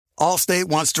Allstate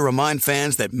wants to remind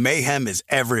fans that mayhem is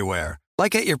everywhere,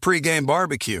 like at your pregame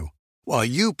barbecue. While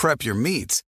you prep your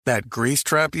meats, that grease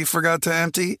trap you forgot to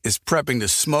empty is prepping to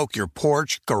smoke your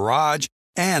porch, garage,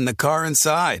 and the car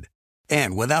inside.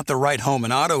 And without the right home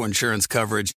and auto insurance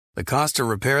coverage, the cost to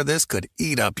repair this could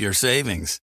eat up your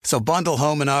savings. So bundle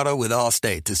home and auto with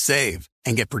Allstate to save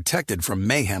and get protected from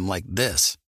mayhem like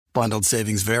this. Bundled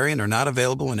savings vary and are not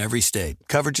available in every state.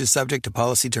 Coverage is subject to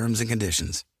policy terms and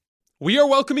conditions. We are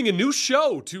welcoming a new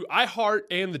show to iHeart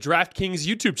and the DraftKings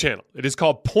YouTube channel. It is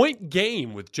called Point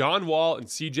Game with John Wall and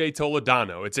CJ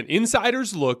Toledano. It's an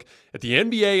insider's look at the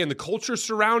NBA and the culture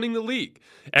surrounding the league.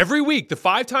 Every week, the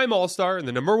five-time All-Star and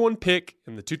the number one pick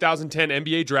in the 2010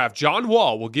 NBA draft, John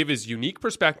Wall, will give his unique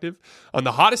perspective on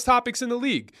the hottest topics in the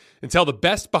league and tell the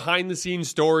best behind-the-scenes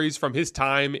stories from his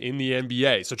time in the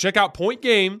NBA. So check out Point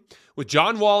Game with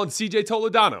John Wall and CJ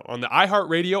Toledano on the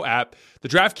iHeartRadio app, the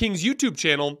DraftKings YouTube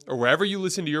channel, or wherever you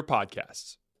listen to your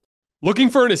podcasts. Looking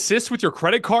for an assist with your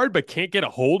credit card but can't get a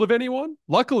hold of anyone?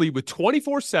 Luckily, with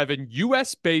 24/7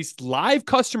 U.S.-based live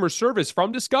customer service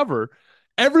from Discover,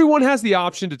 everyone has the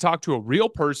option to talk to a real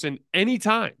person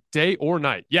anytime, day or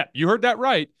night. Yeah, you heard that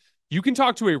right. You can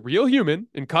talk to a real human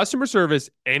in customer service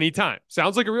anytime.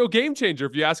 Sounds like a real game changer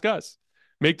if you ask us.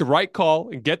 Make the right call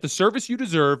and get the service you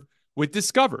deserve with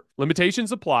Discover.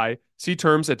 Limitations apply. See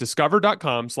terms at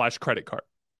discover.com/creditcard.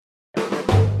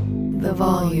 The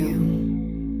Volume.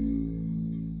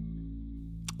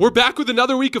 We're back with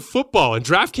another week of football, and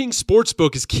DraftKings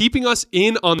Sportsbook is keeping us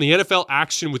in on the NFL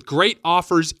action with great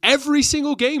offers every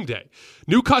single game day.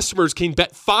 New customers can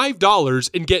bet $5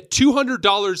 and get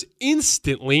 $200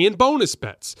 instantly in bonus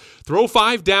bets. Throw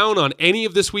 $5 down on any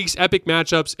of this week's epic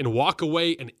matchups and walk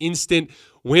away an instant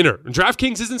winner. And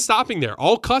DraftKings isn't stopping there.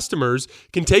 All customers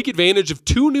can take advantage of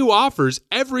 2 new offers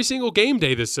every single game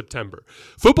day this September.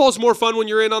 Football's more fun when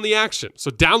you're in on the action.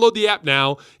 So download the app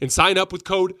now and sign up with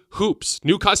code HOOPS.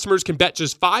 New customers can bet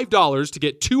just $5 to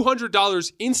get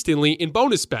 $200 instantly in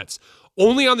bonus bets.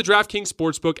 Only on the DraftKings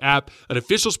Sportsbook app, an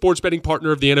official sports betting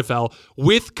partner of the NFL,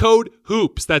 with code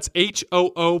HOOPS. That's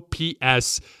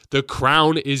HOOPS. The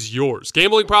crown is yours.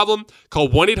 Gambling problem? Call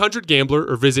 1-800-GAMBLER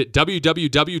or visit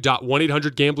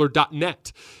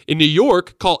www.1800gambler.net. In New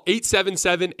York, call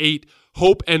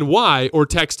 877-8-HOPE-NY or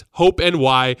text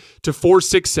HOPE-NY to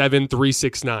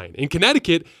 467-369. In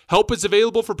Connecticut, help is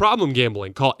available for problem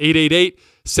gambling. Call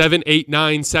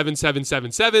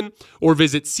 888-789-7777 or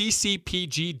visit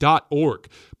ccpg.org.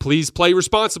 Please play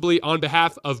responsibly on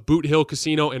behalf of Boot Hill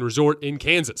Casino and Resort in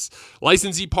Kansas.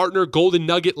 Licensee partner Golden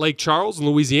Nugget Lake Charles in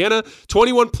Louisiana.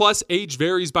 21 plus, age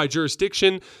varies by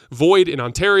jurisdiction. Void in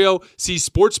Ontario. See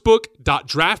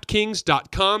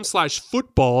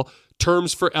sportsbook.draftkings.com/football.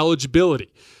 Terms for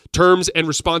eligibility. Terms and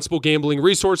responsible gambling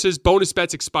resources. Bonus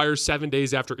bets expire 7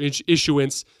 days after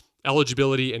issuance.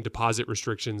 Eligibility and deposit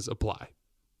restrictions apply.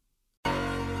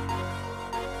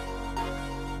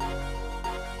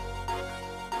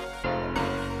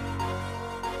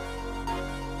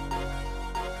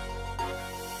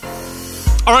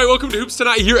 All right, welcome to Hoops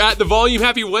Tonight here at The Volume.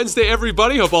 Happy Wednesday,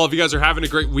 everybody. Hope all of you guys are having a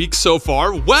great week so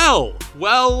far. Well.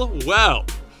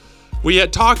 We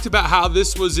had talked about how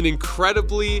this was an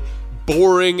incredibly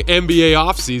boring NBA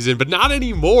offseason, but not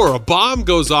anymore. A bomb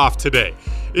goes off today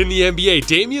in the NBA.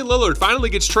 Damian Lillard finally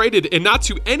gets traded, and not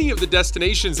to any of the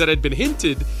destinations that had been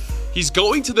hinted. He's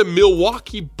going to the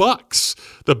Milwaukee Bucks.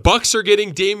 The Bucks are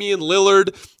getting Damian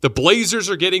Lillard. The Blazers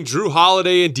are getting Drew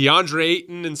Holiday and DeAndre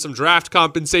Ayton and some draft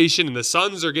compensation. And the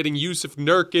Suns are getting Yusuf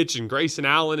Nurkic and Grayson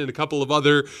Allen and a couple of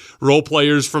other role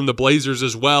players from the Blazers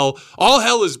as well. All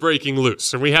hell is breaking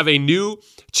loose. And we have a new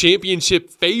championship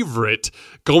favorite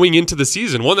going into the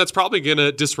season, one that's probably going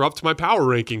to disrupt my power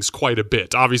rankings quite a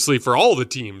bit, obviously for all the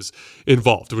teams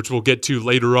involved, which we'll get to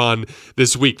later on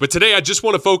this week. But today I just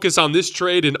want to focus on this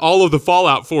trade and all of the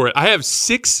fallout for it. I have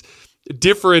 6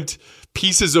 different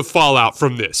pieces of fallout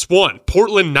from this. 1,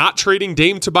 Portland not trading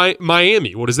Dame to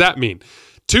Miami. What does that mean?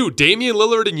 2, Damian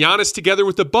Lillard and Giannis together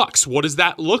with the Bucks. What does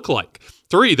that look like?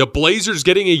 3, the Blazers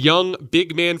getting a young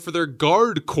big man for their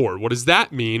guard core. What does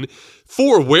that mean?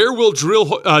 4, where will Drew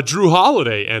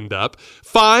Holiday end up?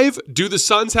 5, do the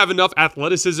Suns have enough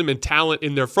athleticism and talent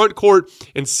in their front court?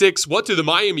 And 6, what do the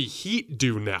Miami Heat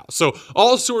do now? So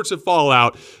all sorts of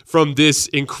fallout from this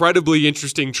incredibly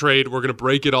interesting trade. We're going to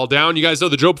break it all down. You guys know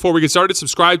the drill. Before we get started,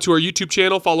 subscribe to our YouTube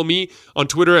channel. Follow me on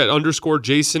Twitter at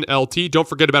 _JasonLT. Don't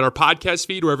forget about our podcast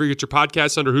feed, wherever you get your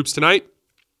podcasts under Hoops Tonight.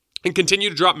 And continue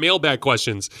to drop mailbag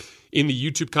questions in the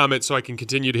YouTube comments so I can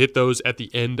continue to hit those at the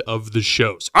end of the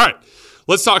shows. All right,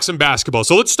 let's talk some basketball.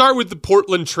 So let's start with the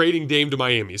Portland trading Dame to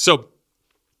Miami. So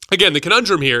again, the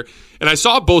conundrum here, and I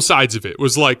saw both sides of it,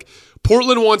 was like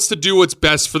Portland wants to do what's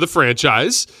best for the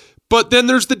franchise. But then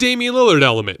there's the Damian Lillard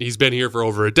element. He's been here for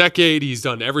over a decade. He's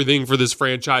done everything for this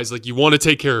franchise. Like, you want to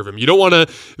take care of him. You don't want to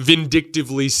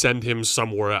vindictively send him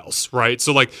somewhere else, right?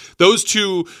 So, like, those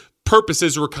two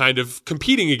purposes were kind of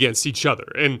competing against each other.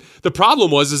 And the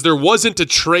problem is there wasn't a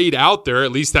trade out there,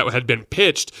 at least that had been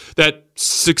pitched, that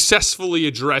successfully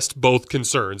addressed both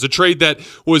concerns. A trade that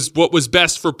was what was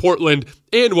best for Portland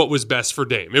and what was best for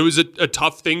Dame. It was a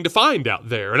tough thing to find out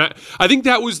there. And I think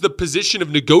that was the position of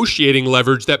negotiating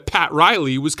leverage that Pat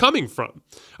Riley was coming from.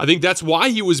 I think that's why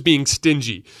he was being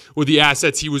stingy with the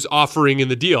assets he was offering in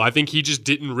the deal. I think he just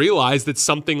didn't realize that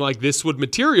something like this would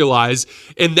materialize,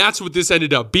 and that's what this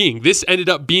ended up being. This ended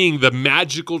up being the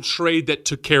magical trade that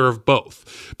took care of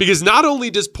both. Because not only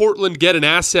does Portland get an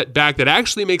asset back that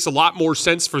actually makes a lot more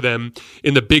sense for them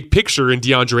in the big picture in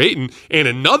DeAndre Ayton, and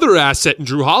another asset in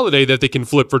Drew Holiday that they can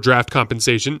flip for draft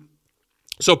compensation.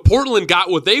 So Portland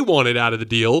got what they wanted out of the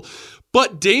deal,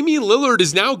 but Damian Lillard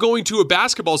is now going to a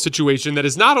basketball situation that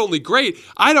is not only great,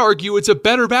 I'd argue it's a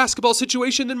better basketball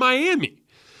situation than Miami.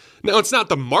 Now, it's not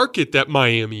the market that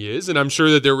Miami is, and I'm sure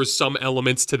that there was some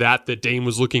elements to that Dame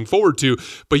was looking forward to,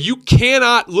 but you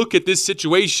cannot look at this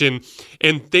situation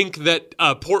and think that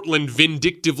Portland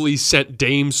vindictively sent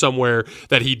Dame somewhere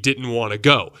that he didn't want to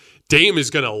go. Dame is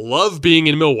going to love being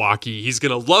in Milwaukee. He's going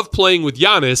to love playing with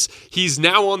Giannis. He's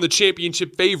now on the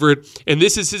championship favorite, and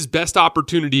this is his best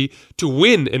opportunity to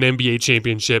win an NBA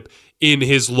championship in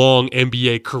his long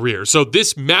NBA career. So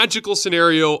this magical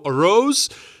scenario arose,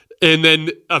 and then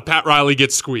Pat Riley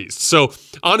gets squeezed. So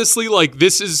honestly, like,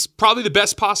 this is probably the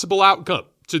best possible outcome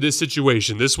to this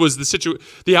situation. This was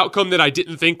the outcome that I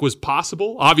didn't think was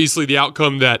possible. Obviously, the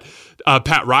outcome that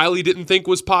Pat Riley didn't think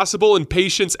was possible, and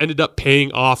patience ended up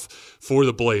paying off for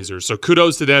the Blazers. So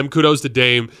kudos to them, kudos to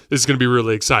Dame. This is going to be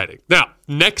really exciting. Now,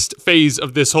 next phase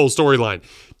of this whole storyline,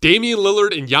 Damian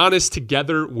Lillard and Giannis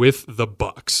together with the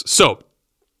Bucks. So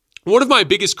one of my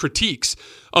biggest critiques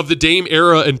of the Dame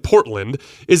era in Portland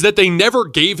is that they never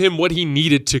gave him what he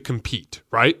needed to compete,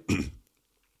 right?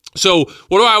 So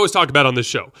what do I always talk about on this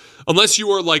show? Unless you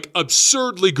are like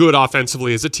absurdly good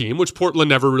offensively as a team, which Portland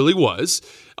never really was,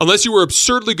 unless you were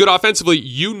absurdly good offensively,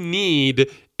 you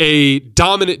need a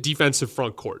dominant defensive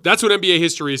front court. That's what NBA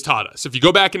history has taught us. If you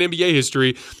go back in NBA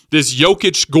history, this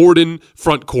Jokic-Gordon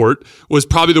front court was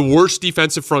probably the worst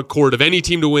defensive front court of any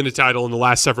team to win a title in the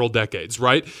last several decades,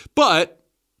 right? But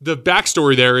the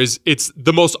backstory there is it's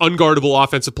the most unguardable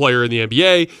offensive player in the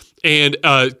NBA, and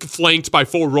flanked by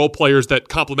 4 role players that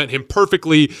complement him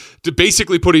perfectly, to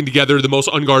basically putting together the most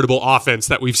unguardable offense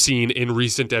that we've seen in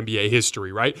recent NBA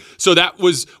history, right? So that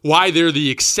was why they're the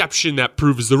exception that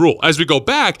proves the rule. As we go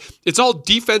back, it's all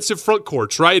defensive front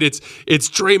courts, right? It's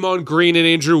Draymond Green and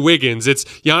Andrew Wiggins. It's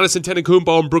Giannis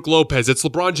Antetokounmpo and Brook Lopez. It's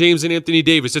LeBron James and Anthony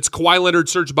Davis. It's Kawhi Leonard,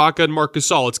 Serge Ibaka, and Marc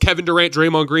Gasol. It's Kevin Durant,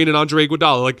 Draymond Green, and Andre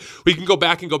Iguodala. Like, we can go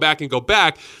back and go back and go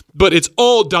back, but it's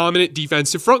all dominant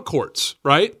defensive front courts,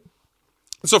 right?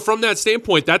 So from that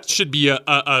standpoint, that should be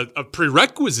a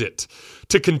prerequisite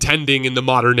to contending in the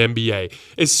modern NBA,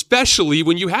 especially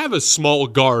when you have a small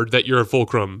guard that you're a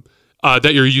fulcrum,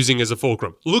 that you're using as a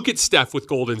fulcrum. Look at Steph with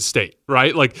Golden State,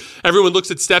 right? Like, everyone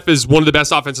looks at Steph as one of the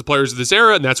best offensive players of this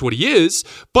era, and that's what he is,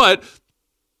 but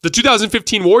the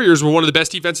 2015 Warriors were one of the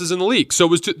best defenses in the league. So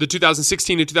was the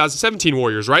 2016 and 2017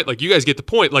 Warriors, right? Like, you guys get the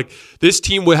point. Like, this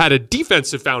team had a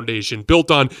defensive foundation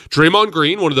built on Draymond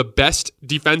Green, one of the best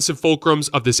defensive fulcrums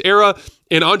of this era,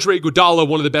 and Andre Iguodala,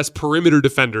 one of the best perimeter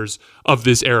defenders of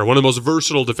this era, one of the most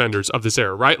versatile defenders of this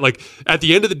era, right? Like, at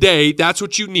the end of the day, that's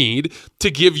what you need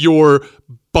to give your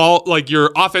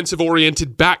your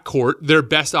offensive-oriented backcourt their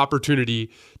best opportunity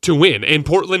to win. And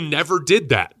Portland never did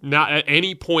that. Not at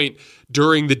any point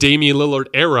during the Damian Lillard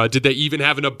era did they even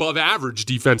have an above-average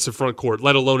defensive front court,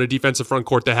 let alone a defensive front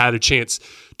court that had a chance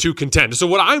to contend. So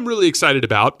what I'm really excited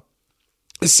about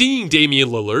is seeing Damian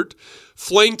Lillard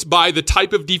flanked by the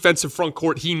type of defensive front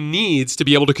court he needs to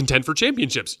be able to contend for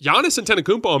championships. Giannis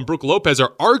Antetokounmpo and Brook Lopez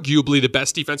are arguably the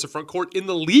best defensive front court in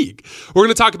the league. We're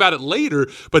going to talk about it later,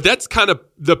 but that's kind of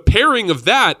the pairing of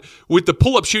that with the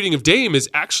pull-up shooting of Dame is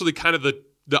actually kind of the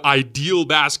ideal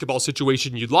basketball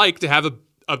situation you'd like to have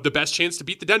the best chance to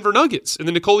beat the Denver Nuggets and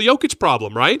the Nikola Jokic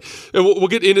problem, right? And we'll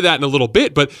get into that in a little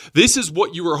bit, but this is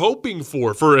what you were hoping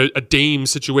for a Dame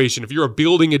situation. If you're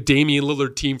building a Damian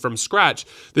Lillard team from scratch,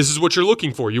 this is what you're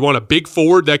looking for. You want a big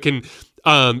forward that can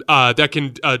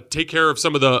take care of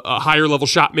some of the higher level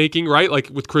shot making, right? Like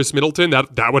with Chris Middleton,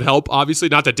 that would help, obviously.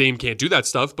 Not that Dame can't do that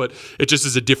stuff, but it just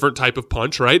is a different type of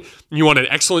punch, right? You want an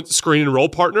excellent screen and roll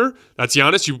partner. That's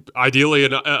Giannis. You ideally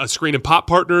a screen and pop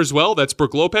partner as well. That's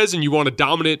Brook Lopez. And you want a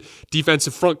dominant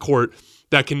defensive front court.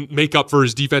 that can make up for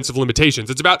his defensive limitations.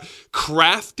 It's about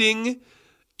crafting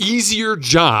easier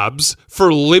jobs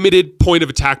for limited point of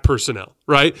attack personnel,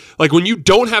 right? Like when you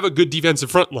don't have a good defensive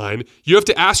front line, you have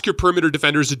to ask your perimeter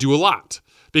defenders to do a lot,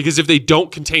 because if they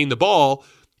don't contain the ball,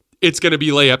 it's going to be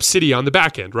layup city on the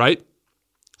back end, right?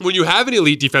 When you have an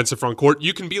elite defensive front court,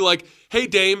 you can be like, hey,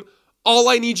 Dame, all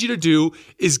I need you to do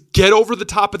is get over the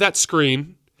top of that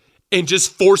screen and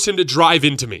just force him to drive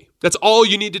into me. That's all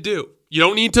you need to do. You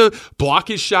don't need to block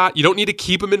his shot. You don't need to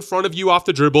keep him in front of you off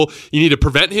the dribble. You need to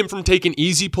prevent him from taking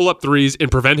easy pull-up threes and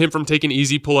prevent him from taking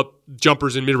easy pull-up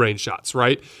jumpers and mid-range shots,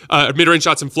 right? Mid-range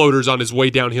shots and floaters on his way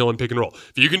downhill and pick and roll.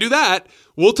 If you can do that,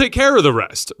 we'll take care of the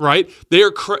rest, right?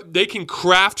 They can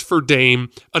craft for Dame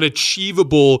an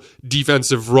achievable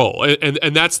defensive role.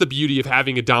 And that's the beauty of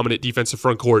having a dominant defensive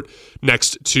front court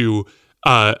next to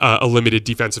a limited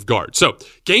defensive guard. So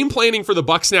game planning for the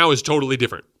Bucks now is totally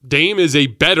different. Dame is a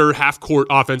better half-court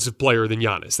offensive player than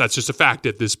Giannis. That's just a fact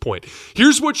at this point.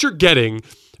 Here's what you're getting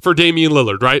for Damian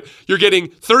Lillard, right? You're getting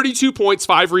 32 points,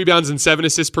 5 rebounds, and 7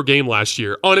 assists per game last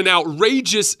year on an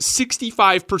outrageous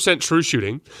 65% true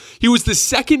shooting. He was the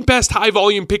second best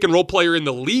high-volume pick-and-roll player in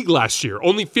the league last year.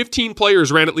 Only 15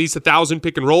 players ran at least 1,000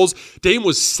 pick-and-rolls. Dame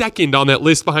was second on that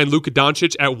list behind Luka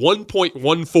Doncic at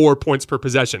 1.14 points per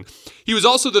possession. He was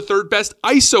also the third best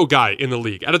ISO guy in the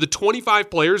league. Out of the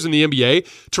 25 players in the NBA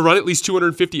to run at least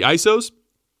 250 ISOs,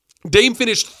 Dame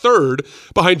finished third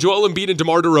behind Joel Embiid and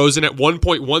DeMar DeRozan at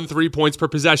 1.13 points per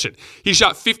possession. He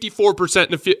shot 54%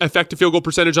 in effective field goal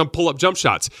percentage on pull-up jump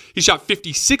shots. He shot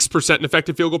 56% in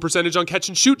effective field goal percentage on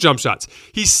catch-and-shoot jump shots.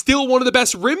 He's still one of the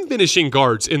best rim finishing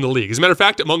guards in the league. As a matter of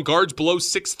fact, among guards below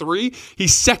 6'3",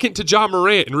 he's second to Ja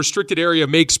Morant in restricted area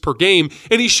makes per game,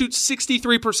 and he shoots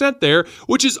 63% there,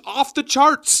 which is off the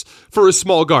charts for a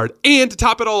small guard. And to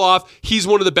top it all off, he's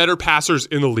one of the better passers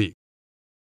in the league.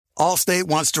 Allstate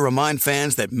wants to remind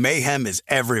fans that mayhem is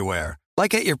everywhere,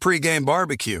 like at your pregame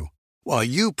barbecue. While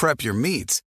you prep your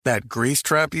meats, that grease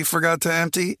trap you forgot to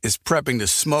empty is prepping to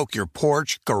smoke your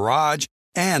porch, garage,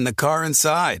 and the car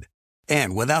inside.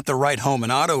 And without the right home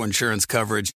and auto insurance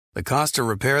coverage, the cost to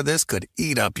repair this could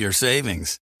eat up your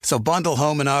savings. So bundle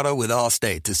home and auto with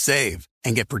Allstate to save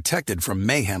and get protected from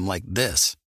mayhem like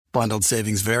this. Bundled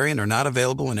savings vary and are not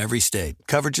available in every state.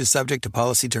 Coverage is subject to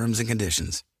policy terms and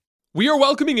conditions. We are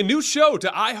welcoming a new show to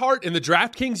iHeart and the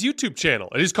DraftKings YouTube channel.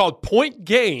 It is called Point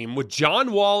Game with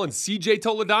John Wall and CJ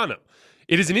Toledano.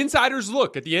 It is an insider's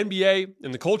look at the NBA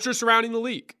and the culture surrounding the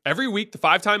league. Every week, the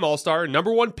 5-time All-Star and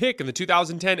 #1 pick in the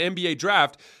 2010 NBA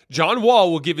Draft, John Wall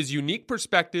will give his unique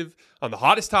perspective on the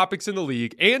hottest topics in the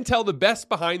league and tell the best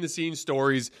behind-the-scenes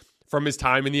stories from his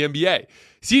time in the NBA.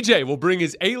 CJ will bring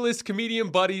his A-list comedian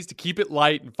buddies to keep it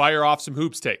light and fire off some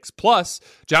hoops takes. Plus,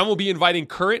 John will be inviting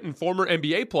current and former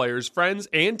NBA players, friends,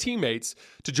 and teammates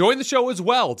to join the show as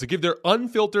well to give their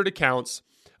unfiltered accounts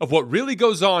of what really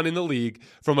goes on in the league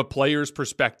from a player's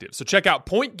perspective. So check out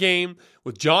Point Game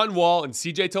with John Wall and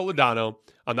CJ Toledano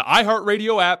on the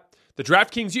iHeartRadio app, the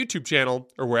DraftKings YouTube channel,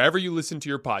 or wherever you listen to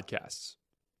your podcasts.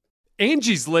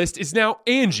 Angie's List is now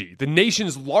Angie, the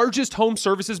nation's largest home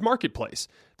services marketplace.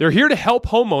 They're here to help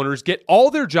homeowners get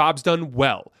all their jobs done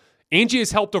well. Angie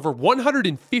has helped over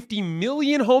 150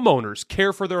 million homeowners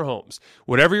care for their homes.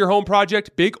 Whatever your home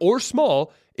project, big or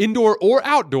small, indoor or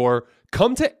outdoor,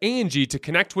 come to Angie to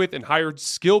connect with and hire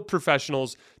skilled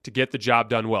professionals to get the job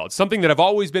done well. It's something that I've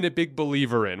always been a big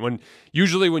believer in.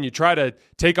 Usually when you try to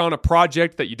take on a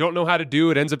project that you don't know how to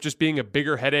do, it ends up just being a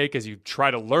bigger headache as you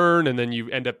try to learn, and then you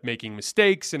end up making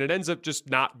mistakes, and it ends up just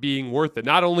not being worth it.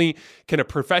 Not only can a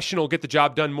professional get the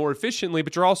job done more efficiently,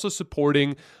 but you're also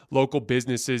supporting local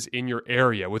businesses in your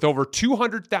area. With over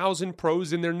 200,000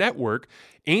 pros in their network,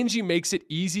 Angie makes it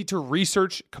easy to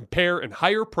research, compare, and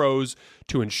hire pros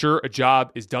to ensure a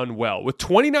job is done well. With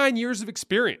 29 years of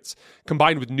experience,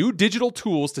 combined with new digital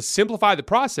tools to simplify the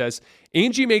process,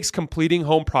 Angie makes completing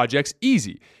home projects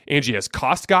easy. Angie has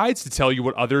cost guides to tell you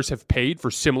what others have paid for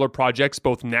similar projects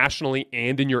both nationally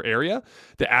and in your area.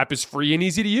 The app is free and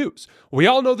easy to use. We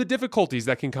all know the difficulties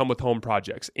that can come with home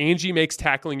projects. Angie makes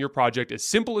tackling your project as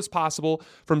simple as possible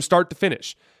from start to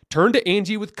finish. Turn to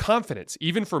Angie with confidence,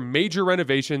 even for major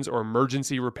renovations or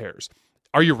emergency repairs.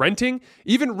 Are you renting?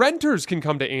 Even renters can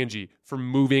come to Angie for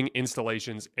moving,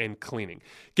 installations, and cleaning.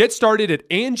 Get started at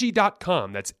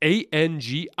Angie.com. That's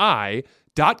ANGI.com,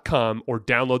 or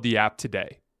download the app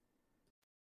today.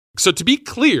 So to be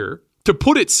clear, to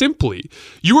put it simply,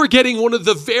 you are getting one of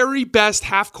the very best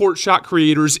half-court shot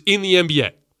creators in the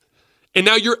NBA. And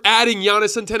now you're adding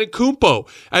Giannis Antetokounmpo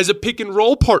as a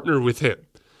pick-and-roll partner with him.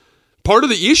 Part of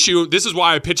the issue, this is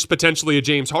why I pitched potentially a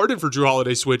James Harden for Jrue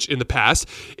Holiday switch in the past,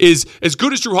 is as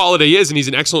good as Jrue Holiday is, and he's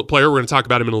an excellent player, we're going to talk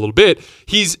about him in a little bit,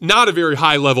 he's not a very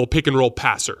high-level pick-and-roll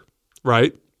passer,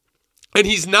 right? And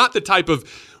he's not the type of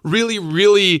really,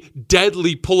 really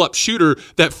deadly pull-up shooter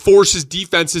that forces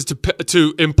defenses to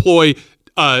deploy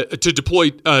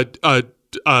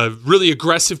really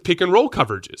aggressive pick and roll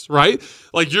coverages, right?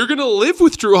 Like, you're going to live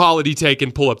with Jrue Holiday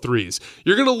taking pull-up threes.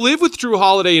 You're going to live with Jrue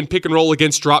Holiday in pick and roll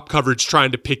against drop coverage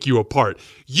trying to pick you apart.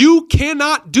 You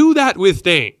cannot do that with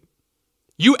Dame.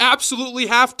 You absolutely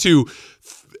have to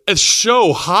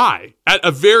show high. At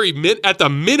the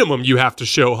minimum, you have to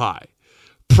show high.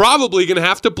 Probably going to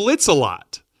have to blitz a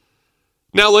lot.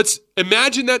 Now, let's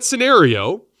imagine that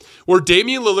scenario where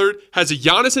Damian Lillard has a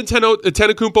Giannis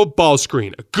Antetokounmpo ball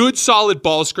screen, a good solid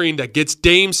ball screen that gets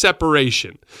Dame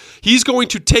separation. He's going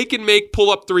to take and make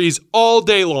pull-up threes all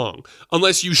day long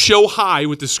unless you show high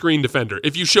with the screen defender.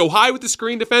 If you show high with the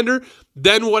screen defender,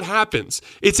 then what happens?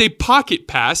 It's a pocket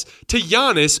pass to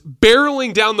Giannis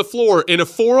barreling down the floor in a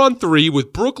 4-on-3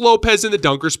 with Brook Lopez in the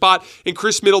dunker spot and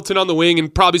Chris Middleton on the wing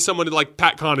and probably someone like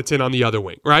Pat Connaughton on the other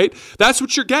wing, right? That's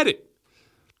what you're getting.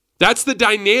 That's the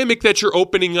dynamic that you're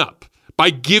opening up by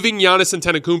giving Giannis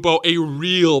Antetokounmpo a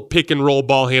real pick and roll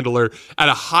ball handler at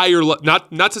a higher level.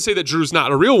 Not to say that Jrue's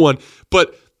not a real one,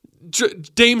 but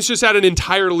Dame's just at an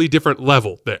entirely different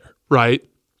level there, right?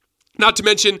 Not to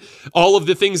mention all of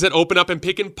the things that open up in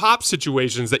pick and pop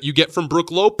situations that you get from Brook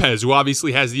Lopez, who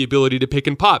obviously has the ability to pick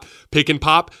and pop. Pick and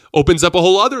pop opens up a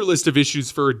whole other list of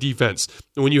issues for a defense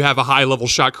when you have a high level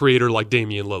shot creator like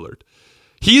Damian Lillard.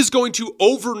 He is going to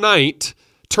overnight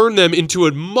turn them into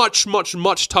a much, much,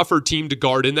 much tougher team to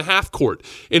guard in the half court.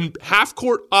 And half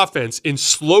court offense in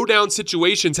slow down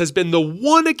situations has been the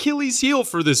one Achilles heel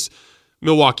for this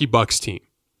Milwaukee Bucks team.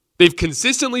 They've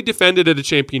consistently defended at a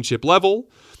championship level,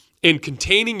 and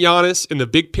containing Giannis in the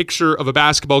big picture of a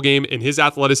basketball game and his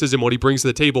athleticism, what he brings to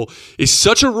the table, is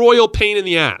such a royal pain in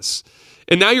the ass.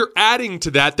 And now you're adding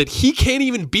to that he can't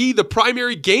even be the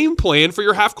primary game plan for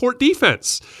your half court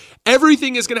defense.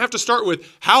 Everything is going to have to start with,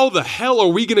 how the hell are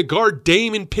we going to guard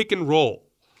Dame in pick and roll?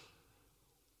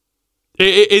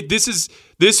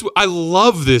 I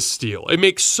love this steal. It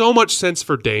makes so much sense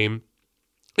for Dame.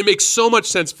 It makes so much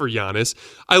sense for Giannis.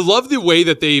 I love the way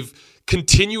that they've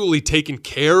continually taken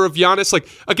care of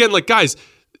Giannis. Guys,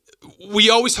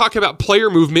 we always talk about player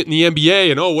movement in the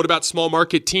NBA and, what about small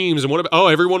market teams? And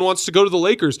everyone wants to go to the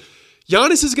Lakers.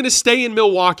 Giannis is going to stay in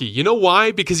Milwaukee. You know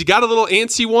why? Because he got a little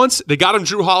antsy once. They got him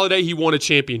Jrue Holiday. He won a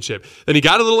championship. Then he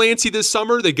got a little antsy this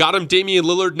summer. They got him Damian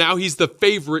Lillard. Now he's the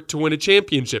favorite to win a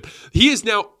championship. He is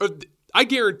now, I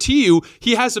guarantee you,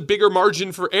 he has a bigger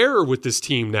margin for error with this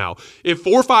team now. If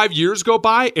 4 or 5 years go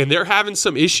by and they're having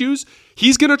some issues,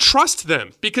 he's going to trust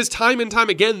them because time and time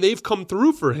again, they've come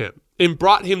through for him and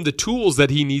brought him the tools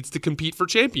that he needs to compete for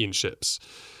championships.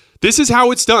 This is how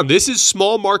it's done. This is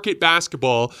small market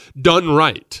basketball done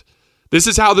right. This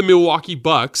is how the Milwaukee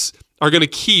Bucks are going to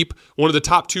keep one of the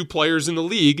top 2 players in the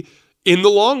league in the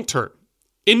long term.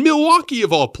 In Milwaukee,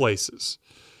 of all places.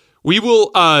 We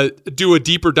will do a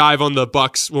deeper dive on the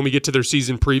Bucks when we get to their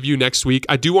season preview next week.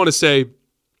 I do want to say,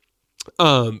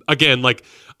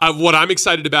 what I'm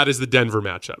excited about is the Denver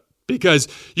matchup. Because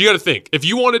you got to think, if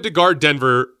you wanted to guard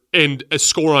Denver and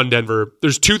score on Denver,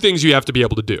 there's 2 things you have to be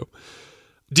able to do.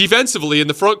 Defensively, in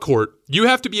the front court, you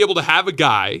have to be able to have a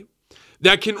guy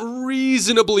that can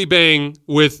reasonably bang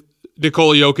with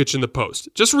Nikola Jokic in the post.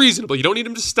 Just reasonably. You don't need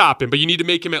him to stop him, but you need to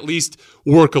make him at least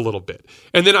work a little bit.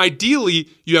 And then ideally,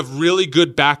 you have really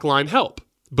good backline help.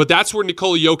 But that's where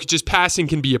Nikola Jokic's passing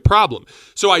can be a problem.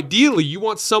 So ideally, you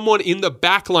want someone in the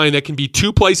backline that can be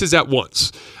 2 places at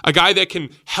once. A guy that can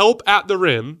help at the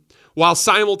rim while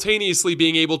simultaneously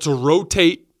being able to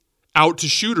rotate out to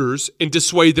shooters and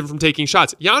dissuade them from taking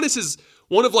shots. Giannis is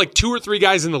one of 2 or 3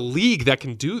 guys in the league that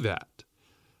can do that.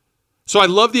 So I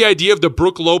love the idea of the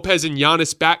Brook Lopez and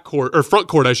Giannis backcourt, or front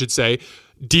court, I should say,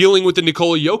 dealing with the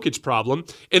Nikola Jokic problem.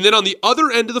 And then on the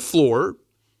other end of the floor,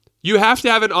 you have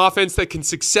to have an offense that can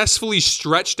successfully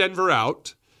stretch Denver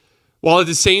out while at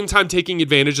the same time taking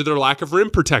advantage of their lack of rim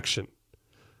protection.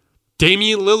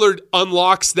 Damian Lillard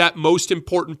unlocks that most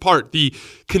important part, the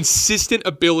consistent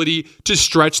ability to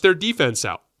stretch their defense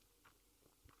out.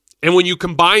 And when you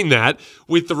combine that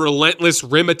with the relentless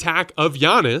rim attack of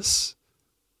Giannis,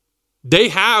 they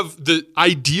have the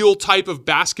ideal type of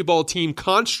basketball team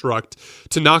construct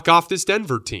to knock off this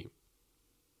Denver team.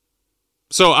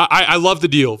 So I love the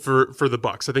deal for the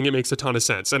Bucks. I think it makes a ton of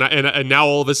sense. And now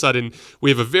all of a sudden, we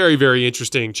have a very, very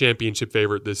interesting championship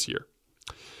favorite this year.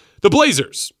 The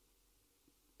Blazers.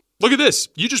 Look at this.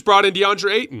 You just brought in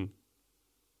DeAndre Ayton.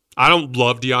 I don't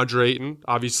love DeAndre Ayton.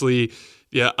 Obviously,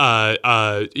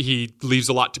 he leaves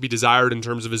a lot to be desired in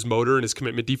terms of his motor and his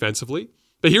commitment defensively.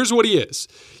 But here's what he is.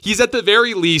 He's at the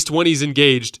very least, when he's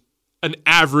engaged, an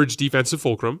average defensive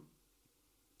fulcrum.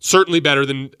 Certainly better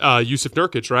than Yusuf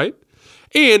Nurkic, right?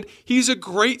 And he's a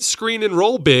great screen and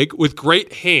roll big with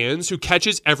great hands who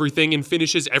catches everything and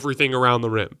finishes everything around the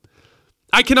rim.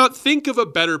 I cannot think of a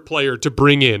better player to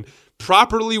bring in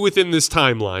properly within this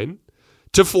timeline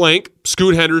to flank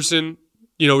Scoot Henderson,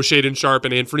 Shaedon Sharpe,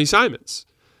 and Anthony Simons.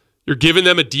 You're giving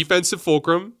them a defensive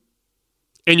fulcrum,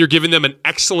 and you're giving them an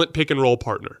excellent pick and roll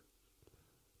partner.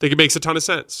 I think it makes a ton of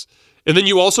sense. And then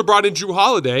you also brought in Jrue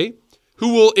Holiday,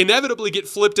 who will inevitably get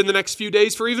flipped in the next few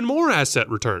days for even more asset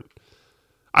return.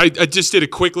 I just did a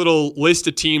quick little list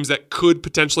of teams that could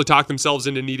potentially talk themselves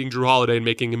into needing Jrue Holiday and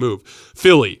making a move.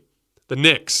 Philly, the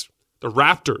Knicks, the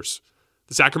Raptors,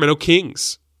 the Sacramento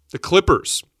Kings, the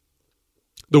Clippers,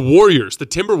 the Warriors, the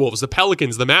Timberwolves, the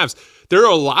Pelicans, the Mavs. There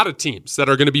are a lot of teams that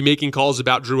are going to be making calls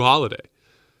about Jrue Holiday.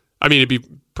 I mean, it'd be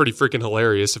pretty freaking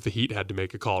hilarious if the Heat had to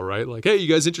make a call, right? Like, hey, you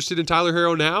guys interested in Tyler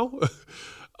Herro now?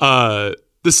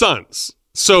 The Suns.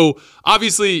 So,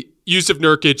 obviously, Yusuf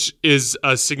Nurkic is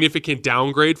a significant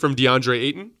downgrade from DeAndre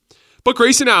Ayton. But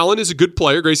Grayson Allen is a good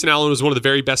player. Grayson Allen was one of the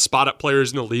very best spot-up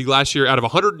players in the league last year. Out of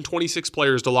 126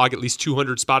 players to log at least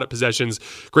 200 spot-up possessions,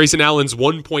 Grayson Allen's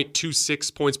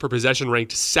 1.26 points per possession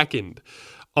ranked second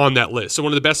on that list. So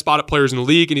one of the best spot-up players in the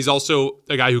league, and he's also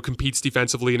a guy who competes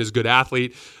defensively and is a good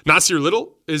athlete. Nasir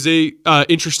Little is a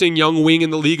interesting young wing in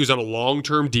the league who's on a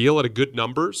long-term deal at a good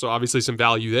number, so obviously some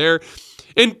value there.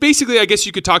 And basically, I guess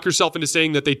you could talk yourself into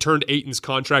saying that they turned Ayton's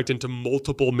contract into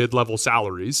multiple mid-level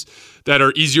salaries that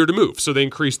are easier to move, so they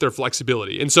increased their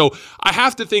flexibility. And so I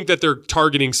have to think that they're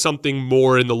targeting something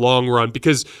more in the long run,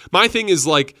 because my thing is,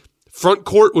 like, front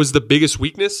court was the biggest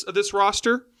weakness of this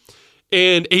roster,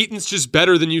 and Ayton's just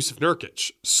better than Yusuf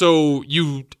Nurkic. So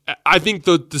I think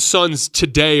the Suns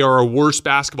today are a worse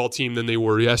basketball team than they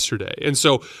were yesterday. And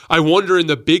so I wonder in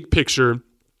the big picture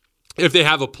if they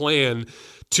have a plan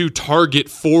to target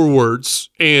forwards,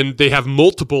 and they have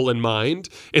multiple in mind,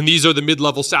 and these are the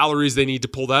mid-level salaries they need to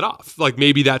pull that off. Like,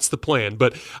 maybe that's the plan.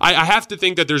 But I have to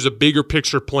think that there's a bigger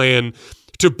picture plan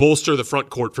to bolster the front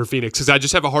court for Phoenix, because I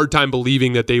just have a hard time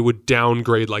believing that they would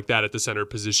downgrade like that at the center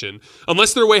position,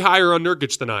 unless they're way higher on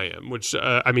Nurkic than I am, which,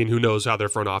 who knows how their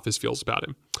front office feels about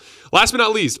him. Last but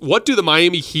not least, what do the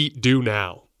Miami Heat do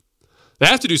now? They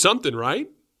have to do something, right?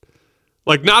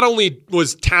 Like, not only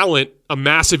was talent a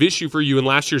massive issue for you in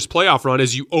last year's playoff run,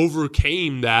 as you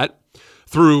overcame that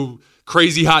through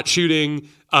crazy hot shooting,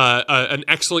 an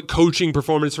excellent coaching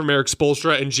performance from Eric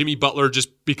Spoelstra, and Jimmy Butler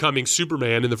just becoming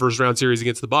Superman in the first round series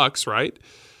against the Bucks, right?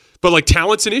 But, like,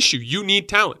 talent's an issue. You need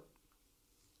talent.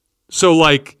 So,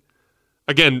 like,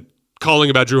 again,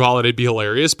 calling about Jrue Holiday would be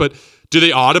hilarious, but do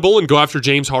they audible and go after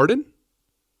James Harden?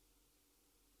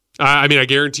 I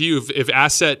guarantee you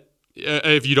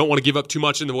if you don't want to give up too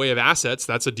much in the way of assets,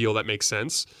 that's a deal that makes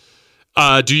sense.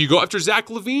 Do you go after Zach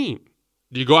LaVine?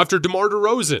 Do you go after DeMar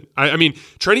DeRozan?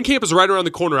 Training camp is right around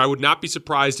the corner. I would not be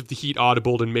surprised if the Heat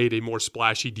audibled and made a more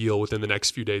splashy deal within the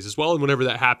next few days as well. And whenever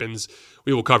that happens,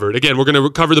 we will cover it. Again, we're going to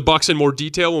cover the Bucks in more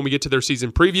detail when we get to their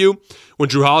season preview. When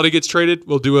Jrue Holiday gets traded,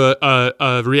 we'll do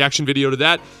a reaction video to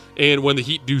that. And when the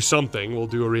Heat do something, we'll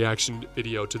do a reaction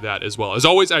video to that as well. As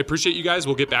always, I appreciate you guys.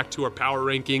 We'll get back to our power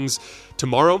rankings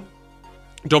tomorrow.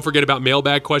 Don't forget about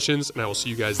mailbag questions, and I will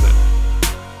see you guys then.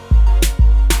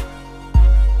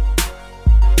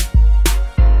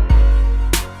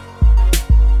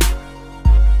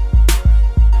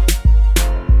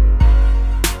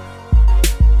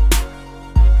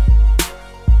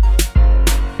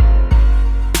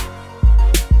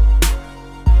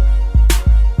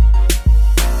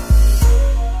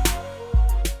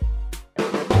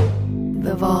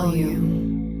 The volume.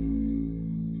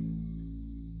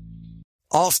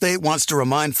 Allstate wants to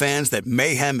remind fans that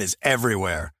mayhem is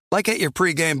everywhere, like at your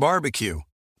pregame barbecue.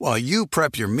 While you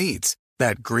prep your meats,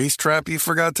 that grease trap you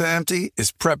forgot to empty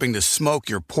is prepping to smoke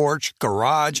your porch,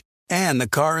 garage, and the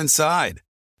car inside.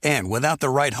 And without the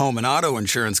right home and auto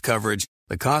insurance coverage,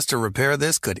 the cost to repair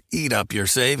this could eat up your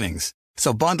savings.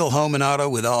 So bundle home and auto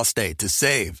with Allstate to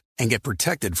save and get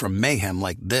protected from mayhem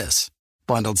like this.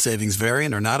 Bundled savings vary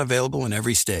and are not available in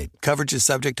every state. Coverage is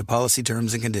subject to policy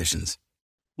terms and conditions.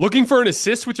 Looking for an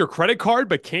assist with your credit card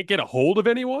but can't get a hold of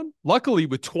anyone? Luckily,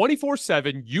 with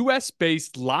 24/7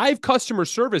 U.S.-based live customer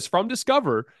service from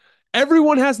Discover,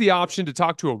 everyone has the option to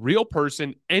talk to a real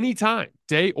person anytime,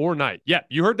 day or night. Yeah,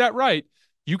 you heard that right.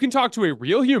 You can talk to a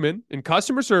real human in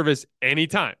customer service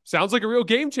anytime. Sounds like a real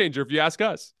game changer if you ask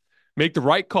us. Make the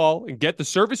right call and get the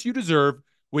service you deserve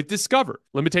with Discover.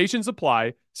 Limitations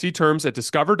apply. See terms at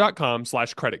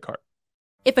discover.com/creditcard.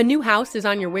 If a new house is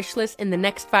on your wish list in the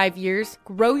next 5 years,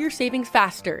 grow your savings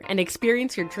faster and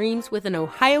experience your dreams with an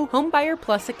Ohio Homebuyer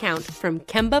Plus account from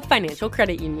Kemba Financial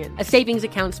Credit Union. A savings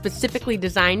account specifically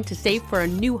designed to save for a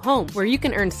new home, where you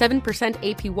can earn 7%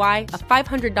 APY, a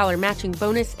 $500 matching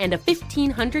bonus, and a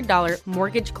 $1,500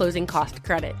 mortgage closing cost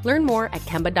credit. Learn more at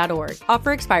Kemba.org.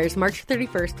 Offer expires March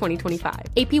 31st, 2025.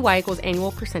 APY equals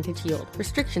annual percentage yield.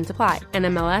 Restrictions apply.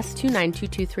 NMLS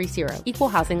 292230. Equal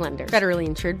housing lender. Federally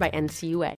insured by NCUA.